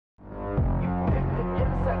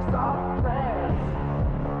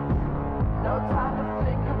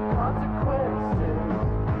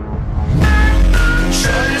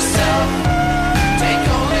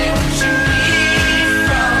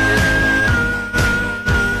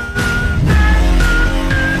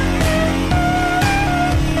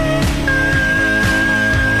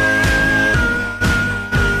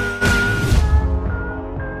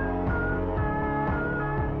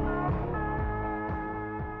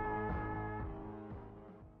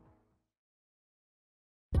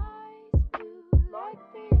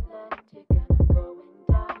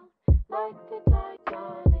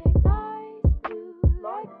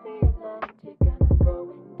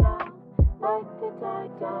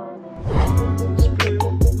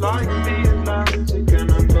Like the Atlantic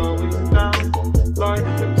and I'm going down like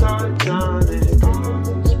the Titanic.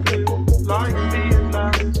 Like the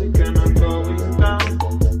Atlantic and I'm going down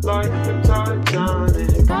like the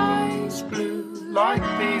Titanic. Eyes blue like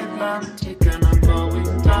the Atlantic and I'm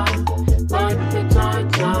going down like the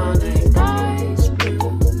Titanic. Eyes blue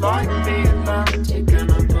like the Atlantic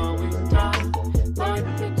and I'm going down like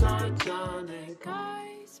the Titanic.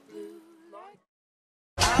 Eyes blue like.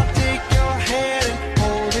 I'll take your hand and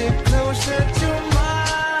hold it closer to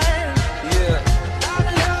mine. Yeah. Our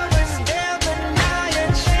love is never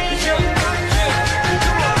dying, changing my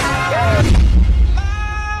My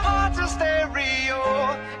heart's a stereo,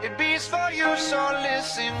 it beats for you, so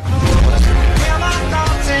listen close. Hear my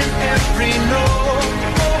thoughts in every note.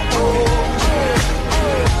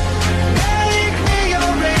 Make me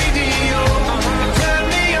your radio, turn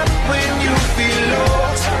me up when you feel low.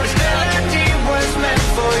 This melody was meant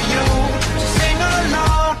for you, so sing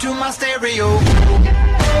along to my stereo.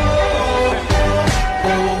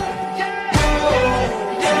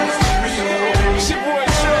 It's your boy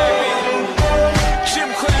Charlie, Gym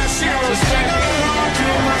Class Heroes, sing along to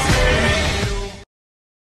my stereo.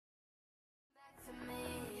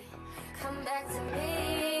 Come back to me.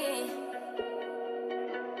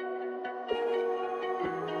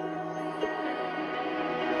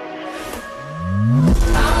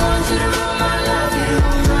 I want you to rule my life, you to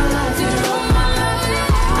rule my life, you to rule my life.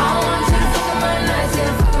 I want you to fuck my nights,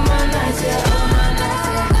 yeah, fuck my nights, yeah, all my nights,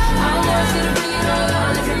 yeah. I want you to bring it all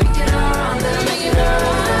on. If you make it all wrong, then I'll make it all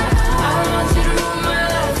right. I want you to rule my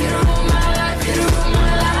life, you to rule my life, you to rule my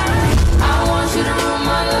life. I want you to rule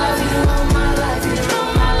my life, you to rule my life, you to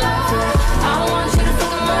rule my life, yeah. I want you to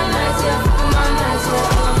fuck my nights, yeah, fuck my nights,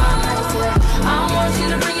 yeah, all my nights, yeah. I want you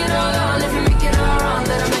to bring it all on. If you make it all wrong,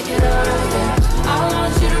 then I'll make it all right, yeah. I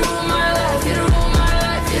want you to rule my life, you to rule my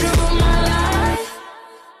life, you to rule my life.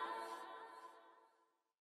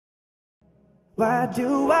 Why do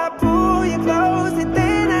I pull you close and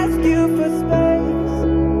then ask you for space?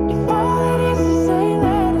 If all it is to say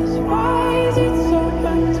that is why is it so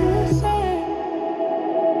hard to say?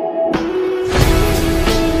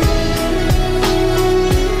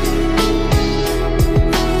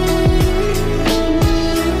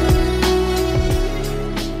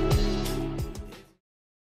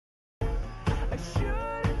 I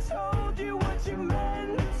should have told you what you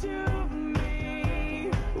meant to me.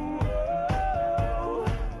 Whoa.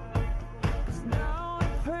 'Cause now I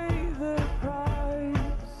pay the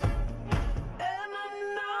price. And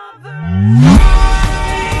another life,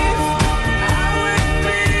 I would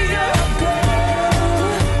be your girl.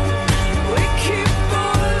 We keep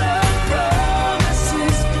all our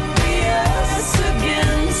promises, we us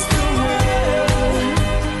against the world.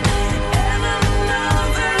 And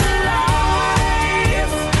another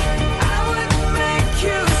life, I would make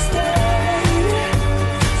you stay,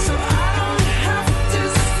 so I don't have to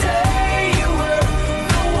stay. You were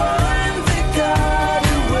the one that got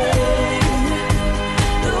away,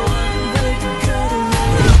 the one that got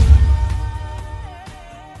away.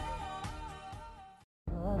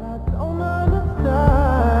 But I don't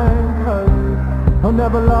understand, 'cause I'll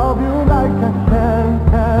never love you like I can.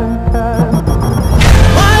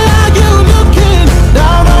 Why are you looking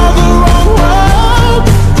down all the wrong road,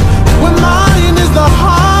 when mine is the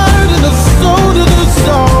heart and the soul to the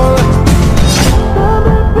soul? There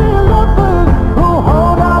may be lovers who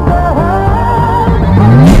hold out their hand.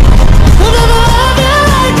 I'll never love you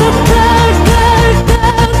like I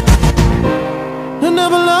can. I'll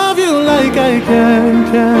never love you like I can.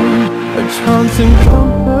 A chance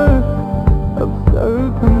encounter of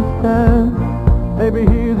circumstance. Maybe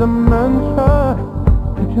he's a mantra.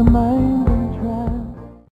 Keep your mind in trance.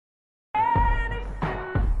 And it's in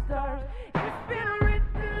the stars. It's been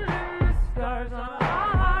written in the stars on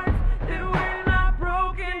our hearts that we're not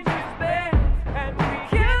broken, just bent, and we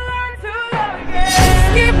can learn to love again. Just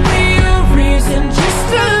give me a reason, just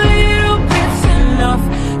a little bit's enough.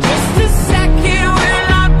 Just a second, we're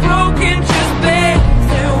not broken, just bent,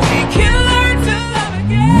 and we can learn to love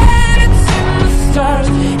again. It's in the stars.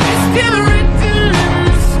 It's been written in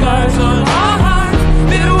the scars on our hearts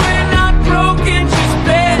that we're not broken.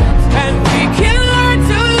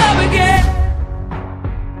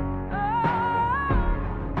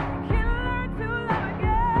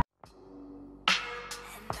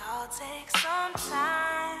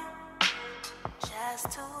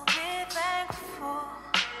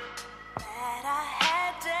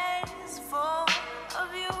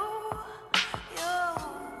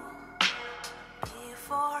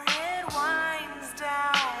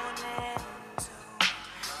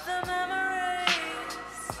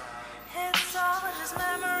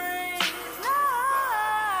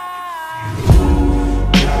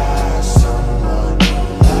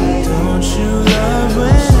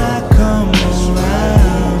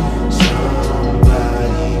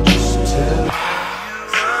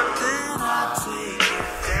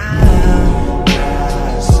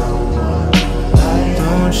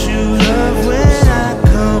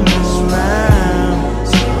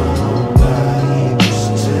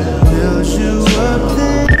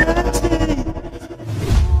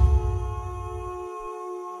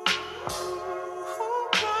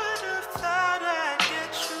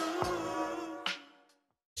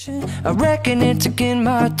 I reckon it's again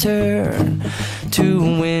my turn to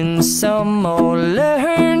win some or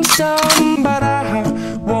learn some, but I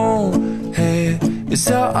won't hesitate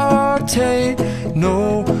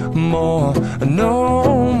no more,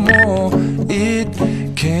 no more. It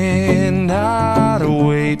cannot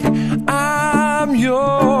wait. I'm yours.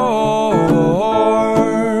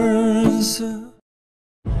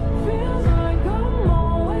 Feels like I'm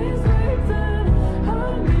always waiting. I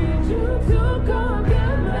need you to come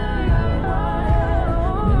get me.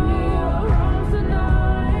 In your arms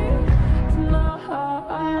tonight,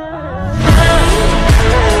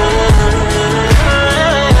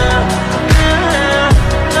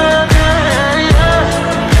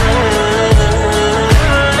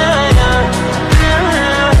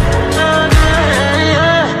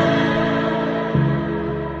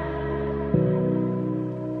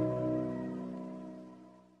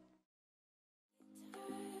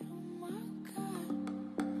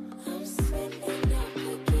 I'm sitting up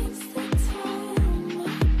against the tide. Oh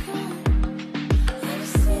my God. I'm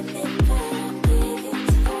sitting there, I'm getting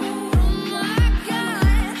tired. Oh my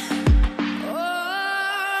God. Oh,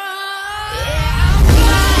 yeah, I'm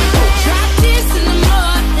fine. Drop this in the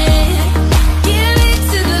morning. Give it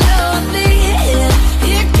to the lonely.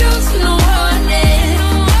 Here goes no warning.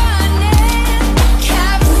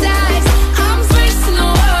 Capsize, I'm racing the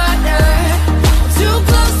water. Too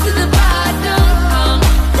close to the bottom.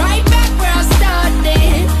 Right back where I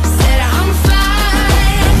started. Said I'm fine.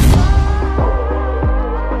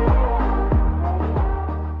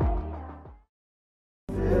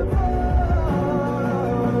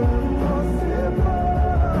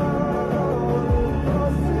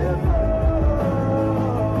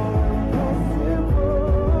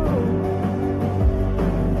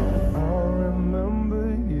 I remember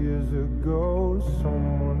years ago,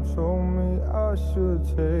 someone told me I should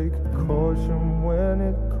take caution when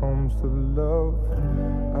it comes to love.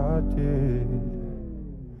 I did.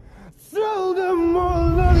 Tell them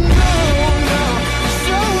all I know now.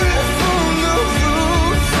 Shout it from the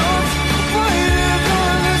rooftops, waiting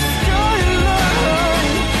on the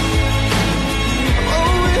skyline.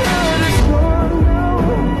 All we had is gone now.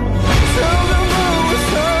 Tell them I was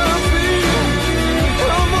happy.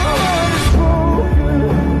 How my heart is broken.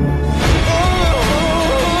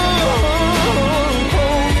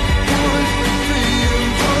 Would be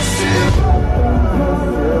impossible.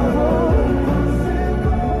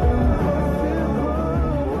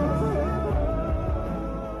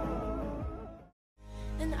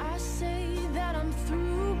 And I say that I'm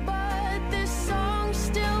through, but this song's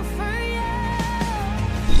still for you.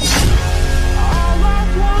 All I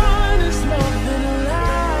want is love that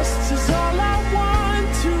lasts. Is all I want,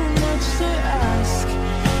 too much to ask.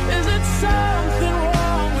 Is it something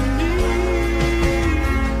wrong with me?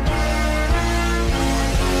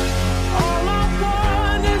 All I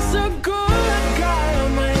want is a good guy.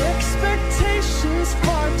 Are my expectations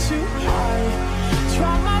far too high?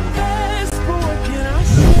 Try my best, but what can I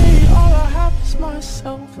say? All I have is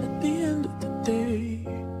myself at the end of the day.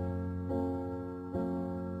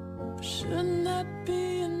 Shouldn't that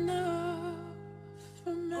be enough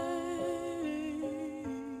for me?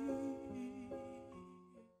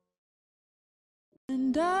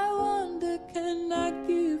 And I wonder, can I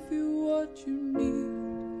give you what you need?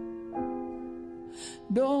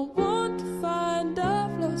 Don't want to find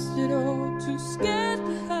I've lost it all. Too scared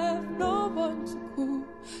to have no one to call.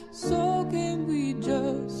 So can we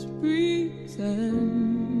just pretend?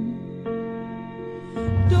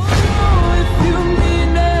 Don't know if you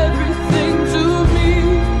mean everything to me.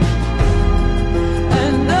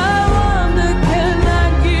 And I wonder, can I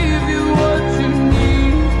give you what you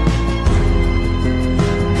need?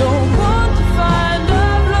 Don't want to find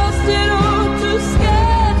I've lost it all. Too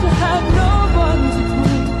scared to have no one to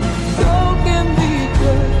call. So can we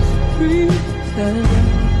just pretend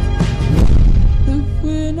that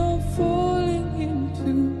we're not falling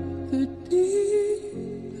into the deep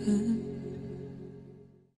end?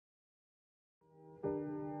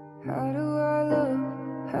 How do I love?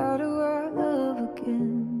 How do I love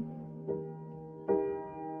again?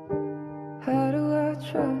 How do I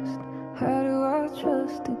trust? How do I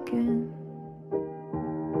trust again?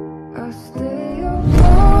 I stay up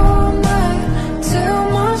all night, tell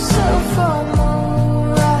myself I'm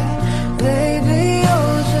alright. Baby,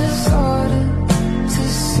 you're just harder to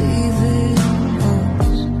see than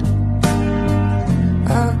most.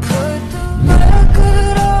 I put the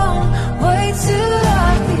record on, wait till I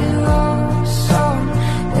hear our song.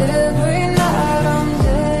 Every night I'm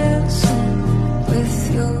dancing with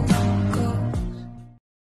your ghost.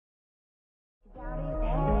 Got his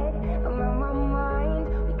head around my mind.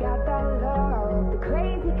 We got that love.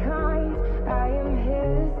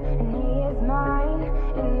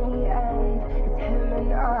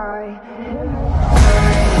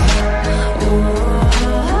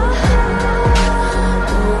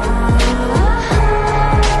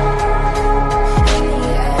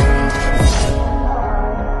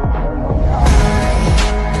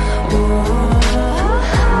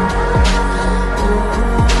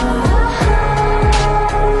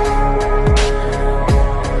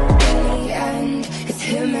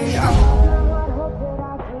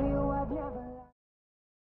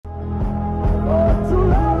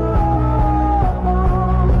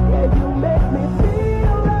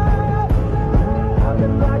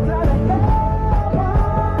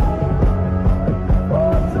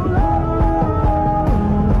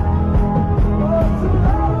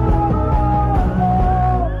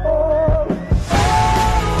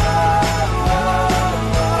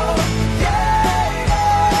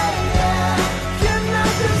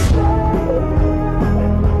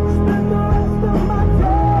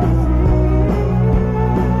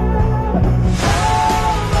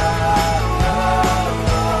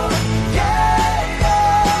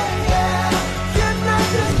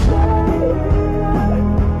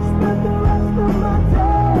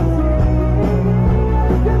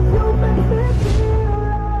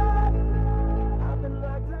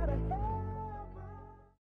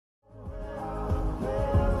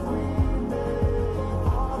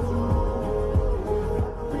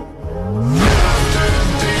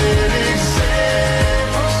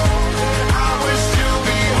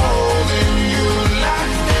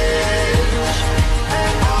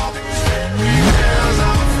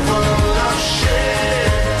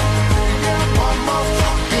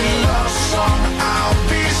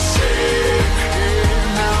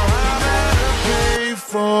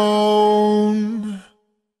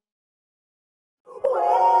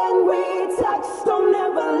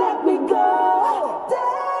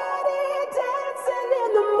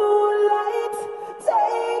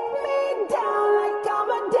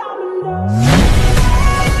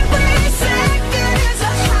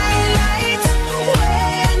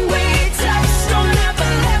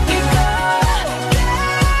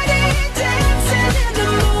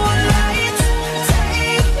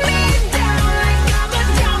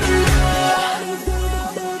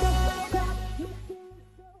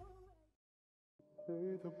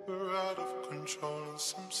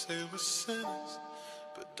 Some say we're sinners,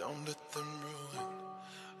 but don't let them ruin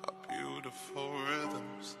our beautiful